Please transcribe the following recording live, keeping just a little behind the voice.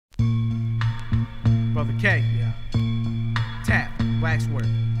Brotha K. Yeah. Tap, waxwork.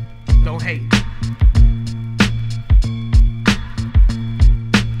 Don't hate.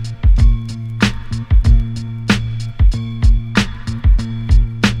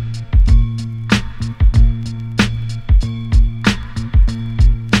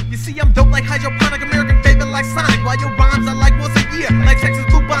 You see, I'm dope like hydroponic, American favorite like Sonic. While your rhymes are like once a year, like Texas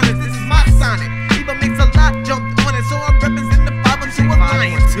Blue Bonnets. This is my Sonic. Even makes a lot jumped on it, so I'm representing the 5. I'm so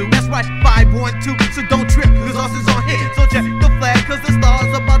aligned. That's right, 512. So don't trip, cause us is on here. So check the flag, cause the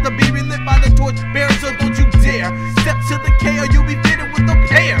stars about to be relit by the torch bearer. So don't you dare step to the K, or you'll be fitted with a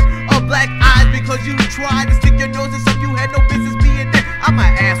pair of black eyes because you tried to stick your nose in something you had no business being there. I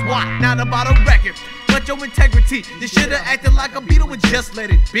might ask why, not about a record, but your integrity. You should've acted like a Beatle and just let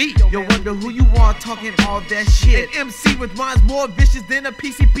it be. You wonder who you are talking all that shit. An MC with rhymes more vicious than a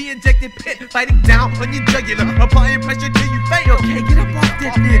PCP injected pit, fighting down on your jugular, applying pressure till you fail. Okay, get up off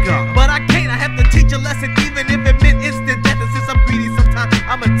that nigga. But I can't, I have to teach a lesson, even if it meant instant death. And since I'm greedy sometimes,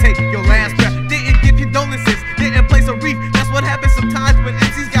 I'ma take your last breath. Didn't give you condolences, didn't place a wreath. That's what happens sometimes when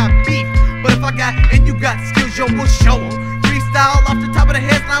MCs got beef. But if I got and you got skills, yo, we'll show 'em. Freestyle off the top of the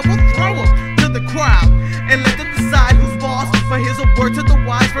headline, we'll throw 'em to the crowd and let them decide who's boss. But here's a word to the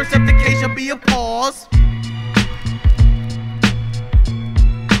wise: first step to K shall be a pause.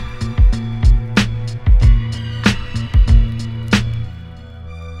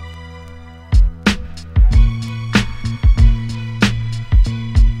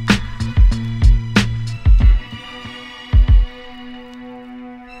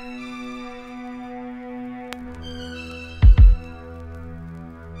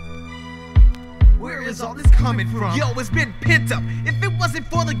 Where is all this coming from? Yo, it's been pent up. If it wasn't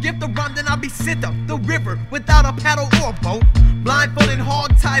for the gift of rhyme, then I'd be sent up the river without a paddle or a boat. Blindfolded,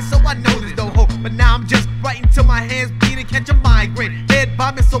 hog tied, so I know there's no hope. But now I'm just writing till my hands bleed and catch a migraine. Head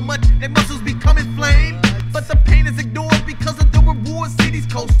bobbing so much that muscles become inflamed. But the pain is ignored because of the reward. Cities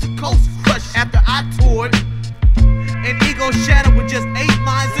coast to coast crushed after I toured. An ego shattered with just 8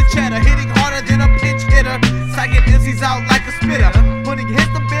 lines of chatter, hitting harder than a pinch hitter. Psyching MCs out like a spitter, putting hits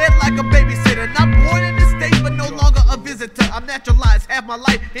to bed like a babysitter. Not born in this state, but no longer a visitor. I'm naturalized, half my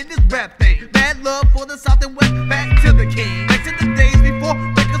life in this rap thing. Bad love for the South and West, back to the king. Back to the days before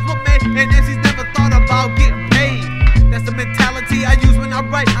records were made, and MCs never thought about getting paid. That's the mentality I use when I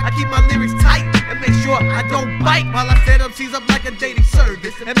write. I keep my lyrics tight and make sure I don't bite while I set MCs up like a dating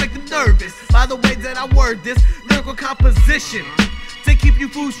service and make them nervous by the way that I word this lyrical composition to keep you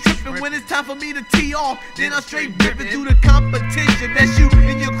fools tripping. When it's time for me to tee off, then I'm straight ripping through the competition. That's you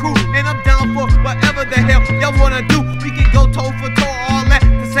and your crew, and I'm down for whatever the hell y'all wanna do. We can go toe for toe, all at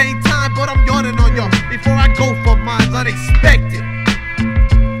the same time, but I'm yawning on y'all before I go for mine's unexpected.